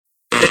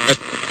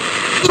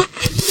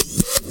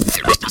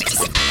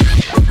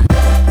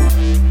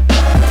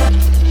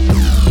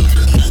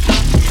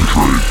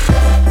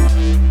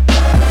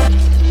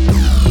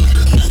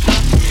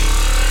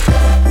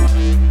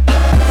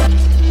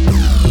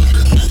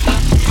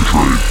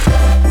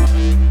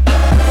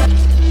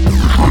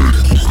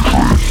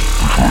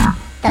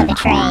The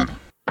Betrayed.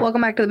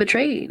 Welcome back to The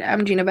Betrayed.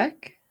 I'm Gina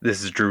Beck.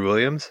 This is Drew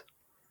Williams.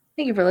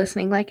 Thank you for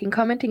listening, liking,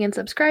 commenting, and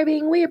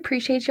subscribing. We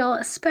appreciate y'all,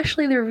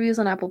 especially the reviews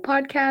on Apple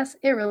Podcasts.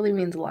 It really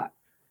means a lot.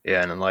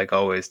 Yeah, and like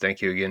always, thank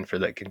you again for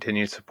that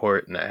continued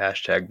support and that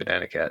hashtag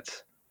Banana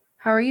Cats.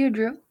 How are you,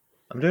 Drew?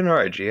 I'm doing all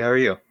right, G. How are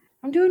you?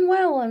 I'm doing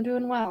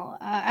well.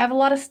 I have a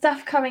lot of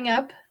stuff coming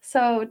up.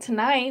 So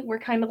tonight, we're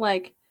kind of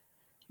like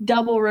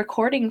double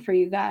recording for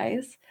you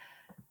guys.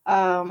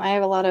 I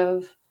have a lot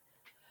of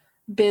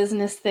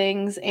business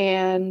things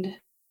and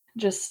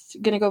just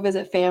gonna go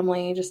visit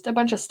family, just a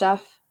bunch of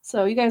stuff.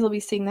 So you guys will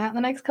be seeing that in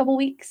the next couple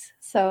weeks.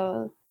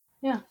 So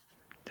yeah.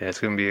 Yeah, it's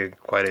going to be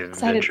quite an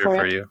adventure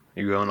for you.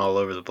 You're going all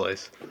over the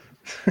place.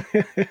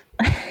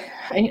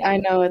 I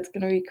know, it's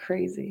going to be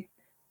crazy.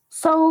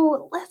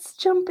 So let's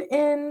jump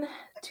in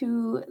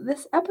to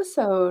this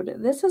episode.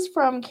 This is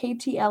from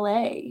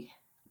KTLA.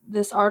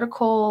 This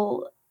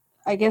article,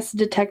 I guess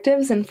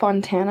detectives in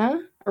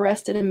Fontana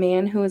arrested a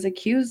man who was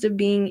accused of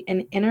being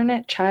an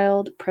internet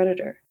child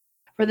predator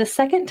for the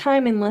second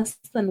time in less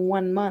than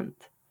 1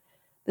 month.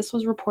 This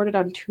was reported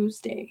on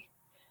Tuesday.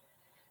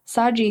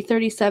 Saji,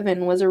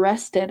 37, was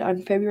arrested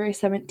on February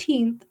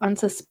 17th on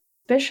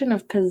suspicion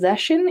of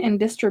possession and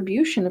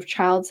distribution of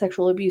child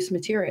sexual abuse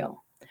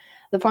material.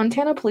 The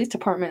Fontana Police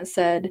Department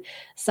said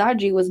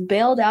Saji was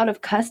bailed out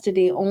of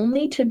custody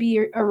only to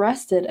be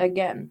arrested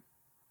again.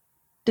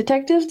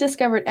 Detectives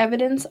discovered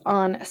evidence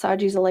on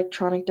Saji's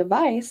electronic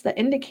device that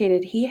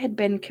indicated he had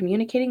been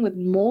communicating with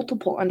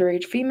multiple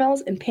underage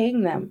females and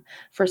paying them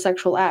for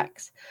sexual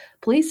acts,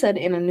 police said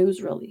in a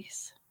news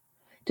release.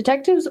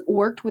 Detectives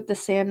worked with the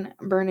San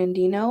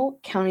Bernardino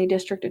County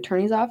District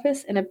Attorney's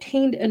Office and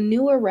obtained a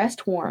new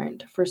arrest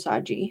warrant for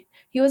Saji.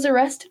 He was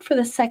arrested for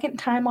the second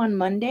time on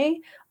Monday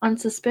on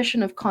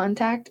suspicion of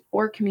contact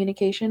or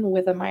communication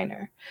with a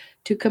minor,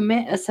 to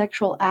commit a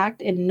sexual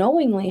act and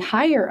knowingly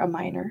hire a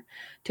minor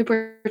to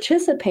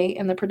participate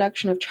in the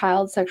production of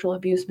child sexual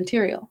abuse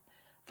material.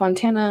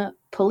 Fontana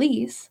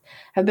police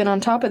have been on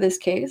top of this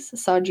case.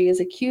 Saji is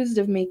accused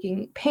of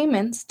making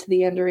payments to the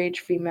underage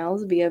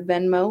females via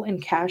Venmo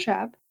and Cash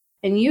App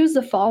and used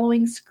the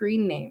following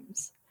screen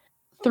names.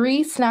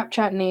 3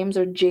 Snapchat names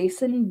are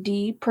Jason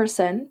D.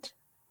 Percent,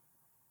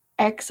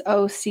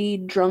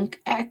 XOC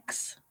Drunk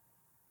X,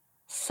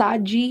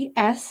 Saji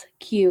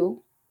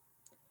SQ.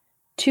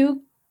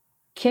 2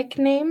 Kik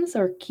names,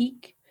 or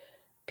Keek,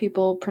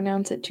 people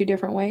pronounce it 2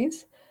 different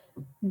ways.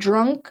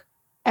 Drunk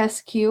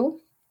SQ,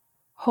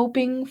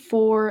 hoping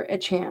for a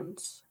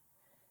chance.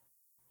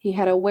 He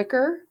had a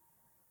Wicker,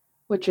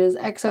 which is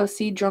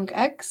XOC Drunk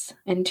X,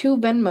 and 2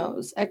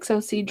 Venmos,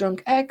 XOC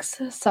Drunk X,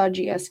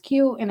 Saji SQ,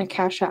 and a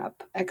Cash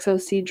App,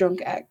 XOC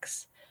Drunk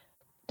X.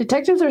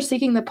 Detectives are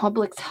seeking the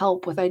public's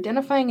help with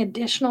identifying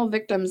additional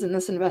victims in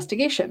this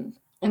investigation.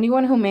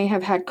 Anyone who may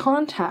have had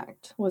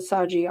contact with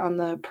Saji on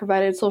the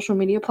provided social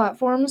media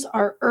platforms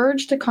are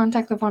urged to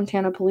contact the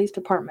Fontana Police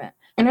Department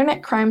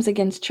Internet Crimes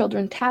Against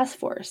Children Task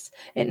Force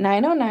at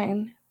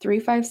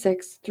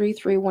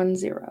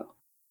 909-356-3310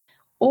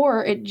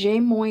 or at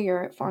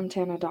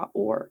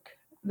jmoyer@fontana.org.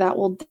 That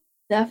will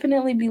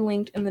definitely be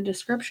linked in the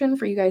description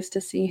for you guys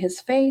to see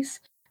his face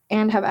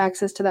and have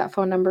access to that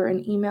phone number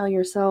and email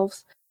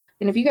yourselves.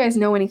 And if you guys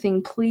know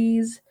anything,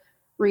 please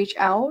reach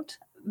out.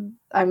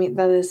 I mean,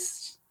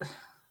 that's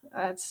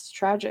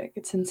tragic.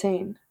 It's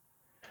insane.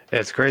 Yeah,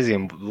 it's crazy.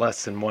 In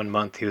less than 1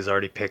 month, he was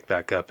already picked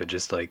back up. It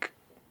just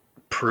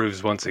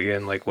proves once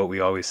again, like what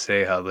we always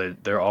say, how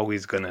they're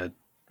always going to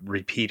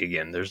repeat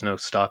again. There's no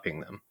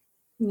stopping them.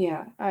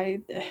 Yeah,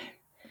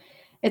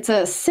 it's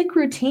a sick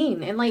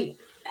routine. And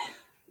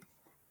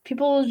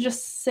people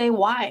just say,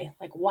 why?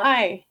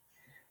 Why?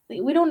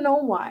 We don't know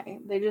why.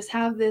 They just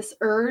have this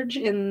urge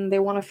and they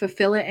want to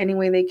fulfill it any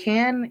way they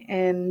can.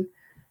 And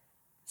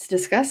it's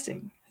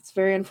disgusting. It's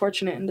very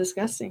unfortunate and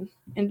disgusting.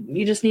 And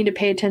you just need to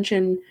pay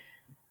attention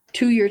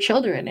to your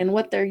children and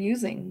what they're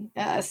using.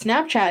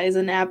 Snapchat is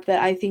an app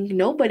that I think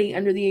nobody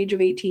under the age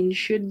of 18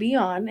 should be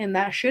on. And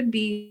that should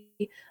be,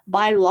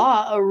 by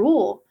law, a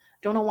rule.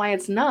 Don't know why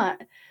it's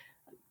not.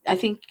 I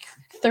think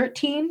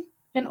 13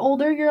 and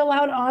older, you're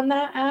allowed on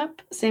that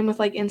app. Same with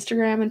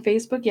Instagram and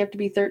Facebook. You have to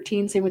be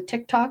 13. Same with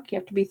TikTok. You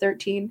have to be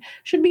 13.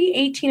 Should be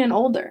 18 and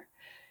older.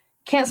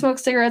 Can't smoke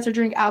cigarettes or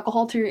drink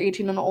alcohol till you're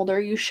 18 and older.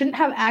 You shouldn't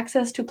have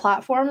access to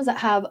platforms that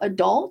have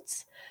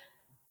adults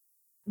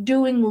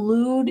doing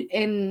lewd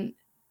and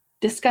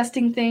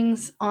disgusting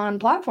things on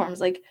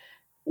platforms.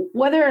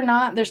 Whether or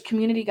not there's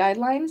community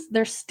guidelines,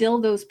 there's still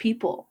those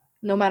people.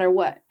 No matter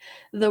what.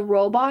 The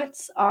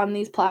robots on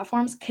these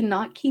platforms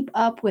cannot keep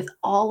up with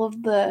all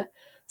of the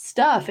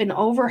stuff, and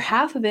over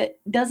half of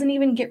it doesn't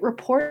even get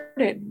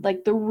reported.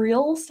 The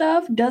real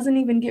stuff doesn't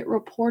even get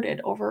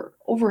reported,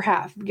 over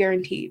half,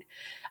 guaranteed.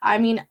 I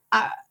mean,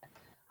 I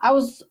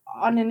was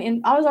on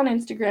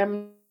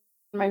Instagram.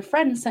 My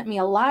friend sent me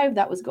a live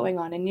that was going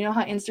on, and you know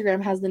how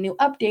Instagram has the new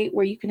update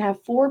where you can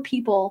have 4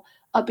 people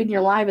up in your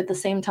live at the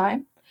same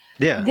time?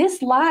 Yeah.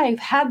 This live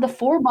had the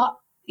 4 boxes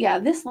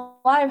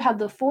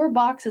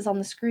on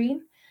the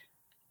screen.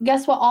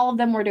 Guess what all of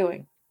them were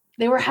doing?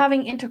 They were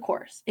having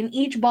intercourse in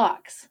each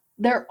box.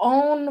 their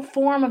own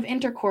form of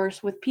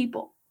intercourse with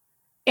people.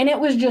 And it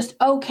was just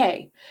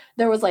okay.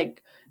 There was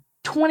like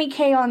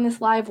 20K on this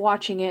live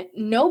watching it,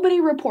 nobody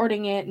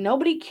reporting it,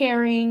 nobody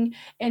caring,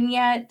 and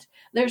yet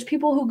there's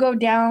people who go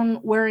down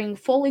wearing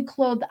fully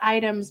clothed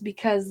items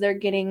because they're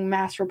getting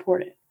mass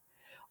reported,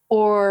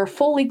 or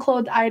fully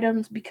clothed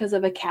items because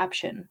of a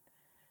caption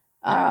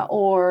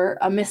or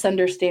a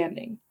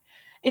misunderstanding.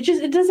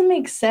 It doesn't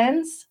make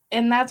sense,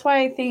 and that's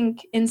why I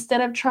think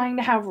instead of trying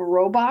to have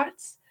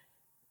robots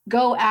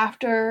go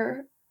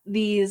after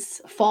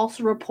these false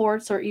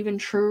reports or even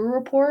true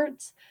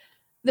reports,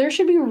 there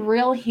should be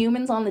real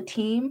humans on the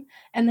team,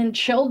 and then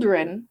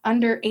children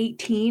under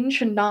 18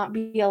 should not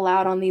be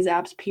allowed on these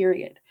apps,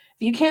 period.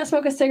 If you can't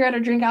smoke a cigarette or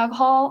drink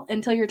alcohol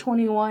until you're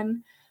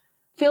 21,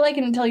 feel like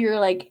until you're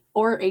like,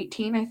 or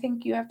 18, I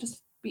think you have to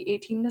be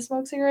 18 to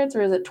smoke cigarettes,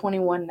 or is it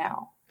 21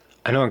 now?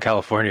 I know in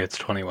California it's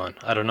 21.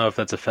 I don't know if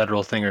that's a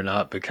federal thing or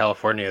not, but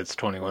California it's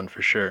 21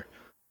 for sure.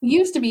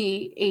 Used to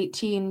be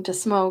 18 to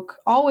smoke,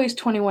 always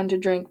 21 to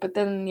drink, but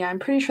then, yeah, I'm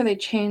pretty sure they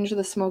changed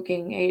the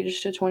smoking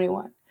age to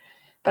 21.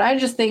 But I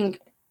just think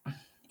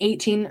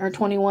 18 or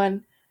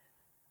 21,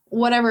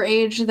 whatever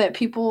age that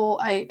people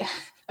I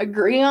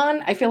agree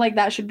on, I feel like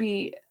that should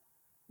be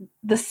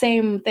the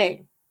same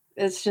thing.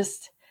 It's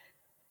just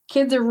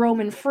kids are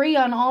roaming free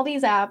on all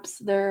these apps.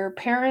 Their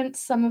parents,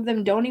 some of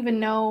them don't even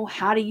know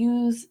how to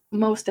use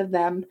most of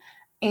them,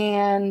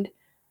 and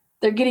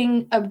they're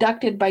getting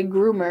abducted by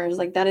groomers.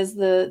 Like that is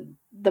the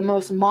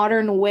most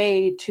modern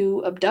way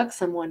to abduct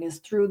someone is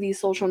through these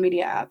social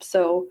media apps.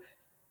 So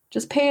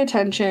just pay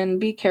attention,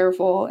 be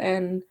careful,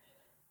 and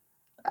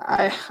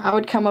I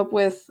would come up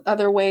with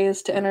other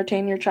ways to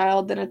entertain your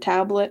child than a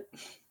tablet,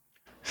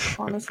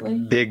 honestly.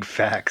 Big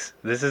facts.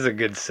 This is a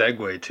good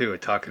segue too,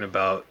 talking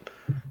about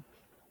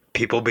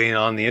people being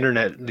on the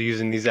internet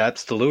using these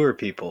apps to lure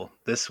people.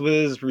 This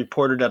was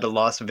reported at a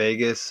Las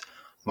Vegas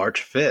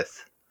March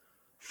 5th.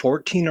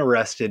 14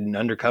 arrested in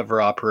undercover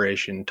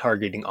operation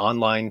targeting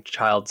online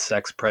child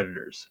sex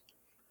predators.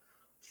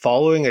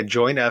 Following a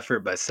joint effort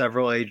by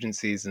several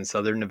agencies in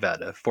southern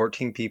Nevada,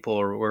 14 people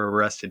were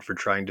arrested for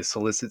trying to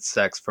solicit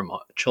sex from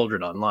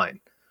children online.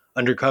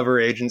 Undercover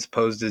agents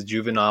posed as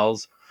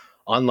juveniles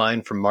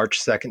online from March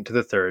 2nd to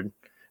the 3rd.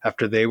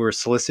 After they were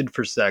solicited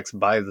for sex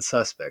by the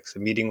suspects, a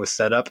meeting was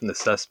set up and the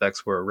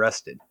suspects were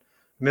arrested.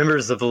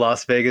 Members of the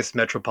Las Vegas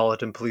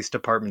Metropolitan Police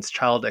Department's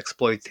Child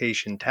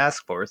Exploitation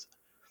Task Force,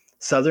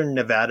 Southern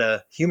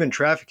Nevada Human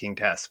Trafficking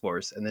Task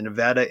Force, and the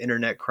Nevada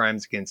Internet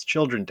Crimes Against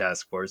Children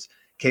Task Force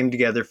came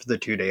together for the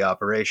 2-day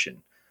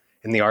operation.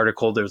 In the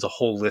article, there's a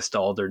whole list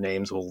of all their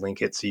names. We'll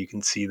link it so you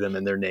can see them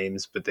and their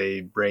names, but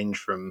they range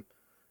from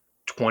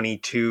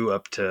 22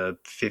 up to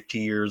 50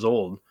 years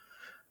old.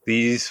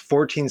 These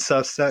 14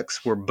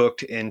 suspects were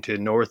booked into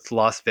North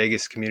Las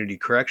Vegas Community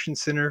Correction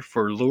Center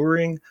for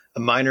luring a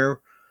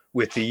minor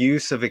with the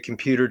use of a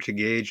computer to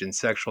engage in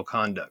sexual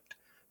conduct.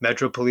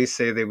 Metro Police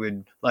say they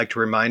would like to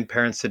remind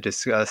parents to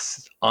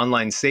discuss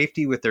online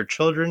safety with their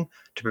children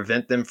to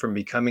prevent them from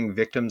becoming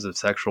victims of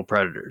sexual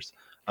predators.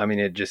 I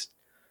mean,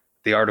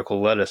 the article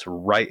led us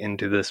right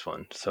into this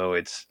one. So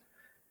it's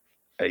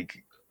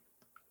like,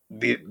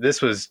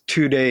 this was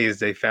 2 days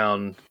they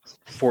found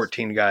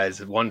 14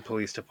 guys at one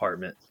police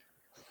department,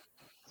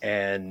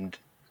 and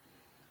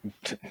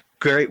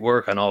great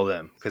work on all of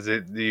them, because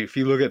if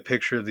you look at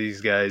picture of these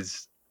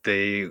guys,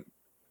 they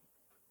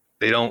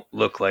don't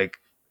look like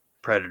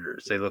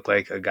predators. They look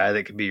like a guy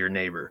that could be your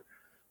neighbor.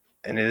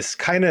 And this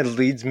kind of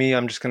leads me,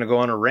 I'm just going to go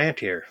on a rant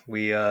here.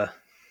 We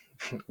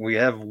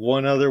have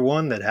one other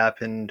one that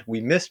happened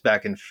we missed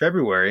back in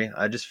February.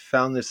 I just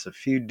found this a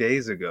few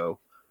days ago.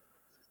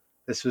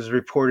 This was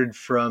reported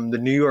from the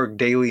New York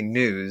Daily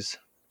News.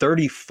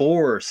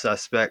 34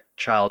 suspect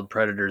child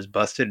predators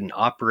busted in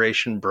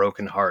Operation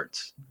Broken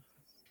Hearts.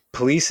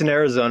 Police in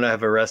Arizona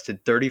have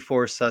arrested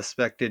 34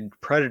 suspected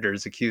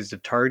predators accused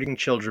of targeting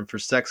children for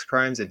sex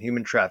crimes and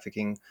human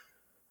trafficking.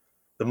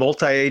 The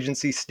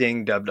multi-agency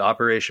sting, dubbed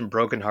Operation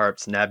Broken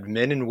Hearts, nabbed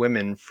men and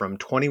women from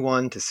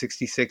 21 to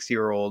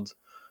 66-year-olds,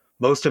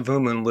 most of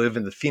whom live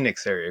in the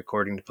Phoenix area,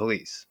 according to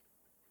police.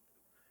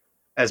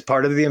 As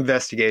part of the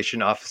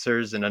investigation,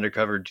 officers and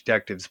undercover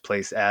detectives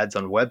place ads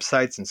on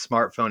websites and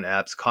smartphone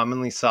apps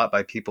commonly sought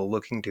by people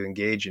looking to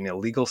engage in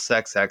illegal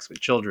sex acts with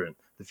children,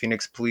 the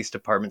Phoenix Police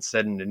Department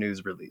said in a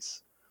news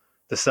release.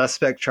 The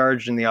suspect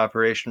charged in the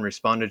operation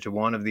responded to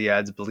one of the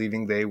ads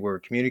believing they were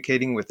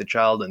communicating with the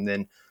child and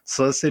then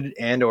solicited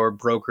and or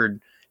brokered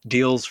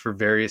deals for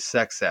various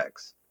sex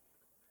acts.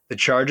 The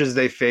charges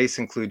they face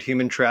include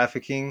human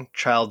trafficking,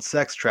 child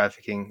sex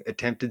trafficking,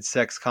 attempted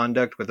sex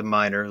conduct with a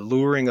minor,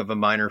 luring of a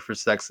minor for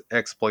sex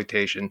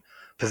exploitation,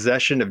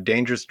 possession of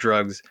dangerous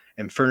drugs,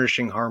 and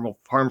furnishing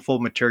harmful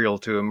material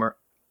to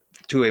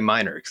a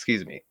minor.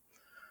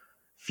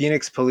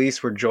 Phoenix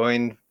police were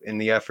joined in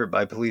the effort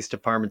by police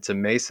departments of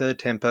Mesa,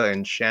 Tampa,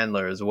 and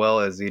Chandler, as well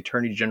as the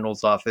Attorney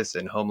General's Office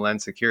and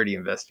Homeland Security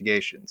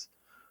investigations.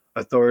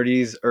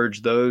 Authorities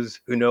urge those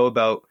who know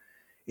about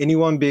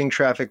anyone being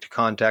trafficked to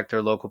contact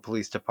their local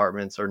police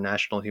departments or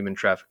National Human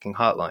Trafficking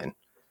Hotline.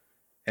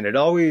 And it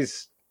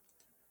always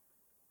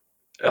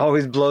It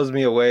always blows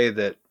me away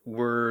that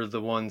we're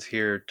the ones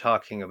here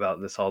talking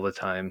about this all the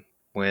time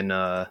when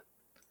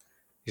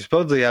you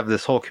supposedly have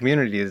this whole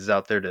community that's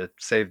out there to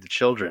save the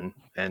children,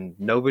 and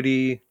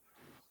nobody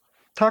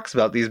talks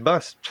about these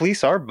busts.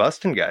 Police are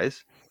busting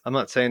guys. I'm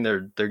not saying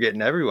they're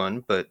getting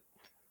everyone, but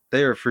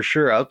they are for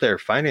sure out there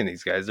finding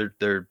these guys.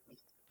 They're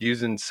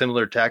using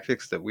similar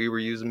tactics that we were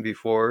using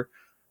before.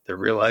 They're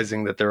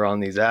realizing that they're on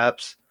these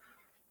apps.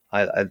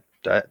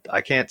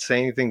 I can't say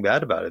anything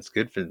bad about it. It's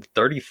good for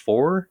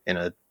 34 in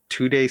a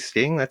 2 day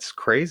sting. That's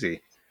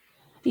crazy.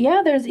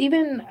 Yeah, there's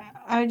even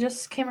I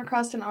just came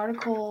across an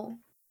article.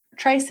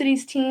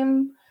 Tri-Cities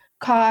team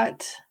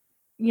caught,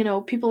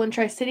 people in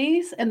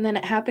Tri-Cities, and then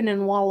it happened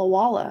in Walla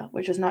Walla,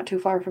 which is not too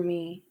far from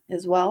me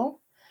as well.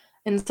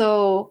 And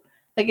so,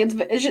 like, it's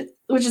just,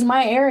 which is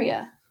my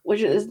area,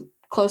 which is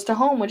close to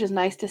home, which is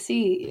nice to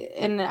see.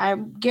 And I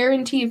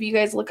guarantee if you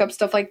guys look up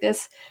stuff like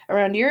this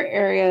around your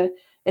area,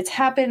 it's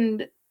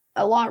happened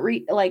a lot,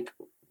 like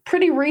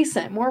pretty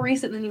recent, more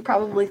recent than you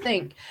probably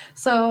think.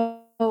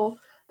 So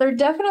they're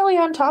definitely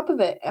on top of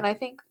it, and I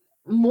think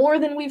more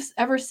than we've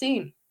ever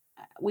seen.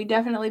 We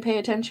definitely pay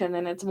attention,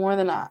 and it's more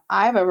than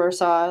I've ever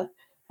saw,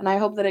 and I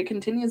hope that it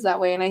continues that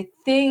way. And I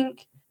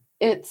think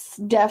it's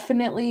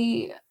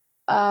definitely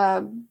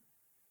uh,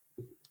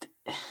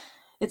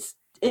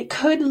 it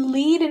could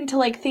lead into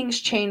like things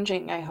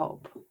changing. I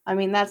hope. I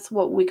mean, that's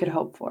what we could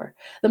hope for.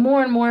 The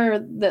more and more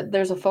that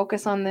there's a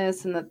focus on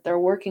this and that they're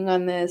working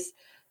on this,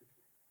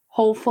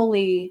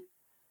 hopefully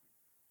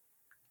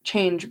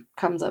change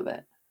comes of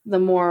it. The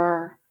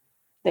more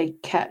they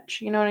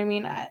catch, you know what I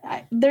mean?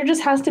 There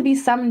just has to be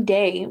some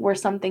day where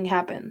something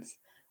happens,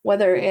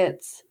 whether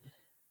it's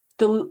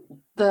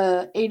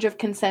the age of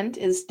consent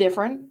is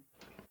different.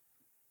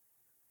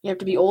 You have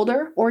to be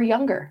older or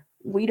younger.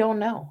 We don't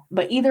know,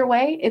 but either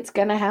way, it's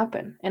gonna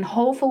happen, and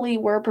hopefully,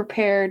 we're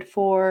prepared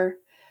for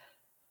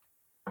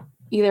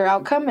either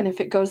outcome. And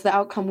if it goes the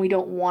outcome we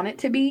don't want it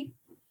to be,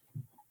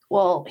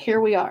 well,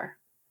 here we are.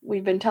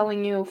 We've been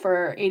telling you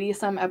for 80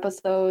 some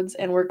episodes,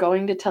 and we're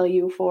going to tell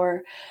you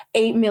for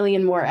 8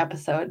 million more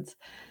episodes.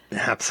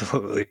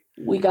 Absolutely.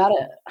 We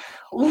gotta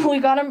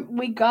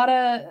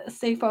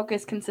stay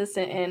focused,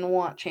 consistent, and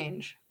want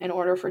change in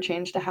order for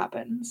change to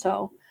happen.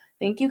 So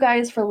thank you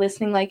guys for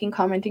listening, liking,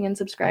 commenting, and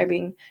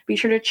subscribing. Be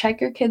sure to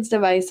check your kids'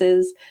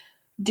 devices.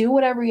 Do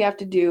whatever you have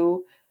to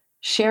do.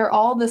 Share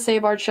all the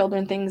Save Our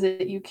Children things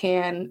that you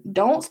can.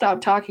 Don't stop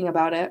talking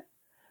about it,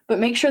 but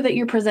make sure that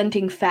you're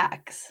presenting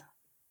facts.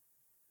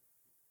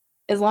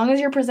 As long as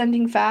you're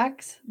presenting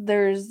facts,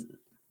 that's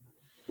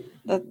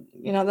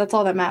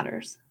all that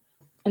matters.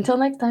 Until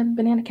next time,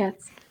 Banana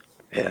Cats.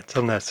 Yeah,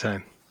 until next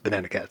time,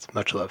 Banana Cats.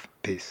 Much love.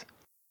 Peace.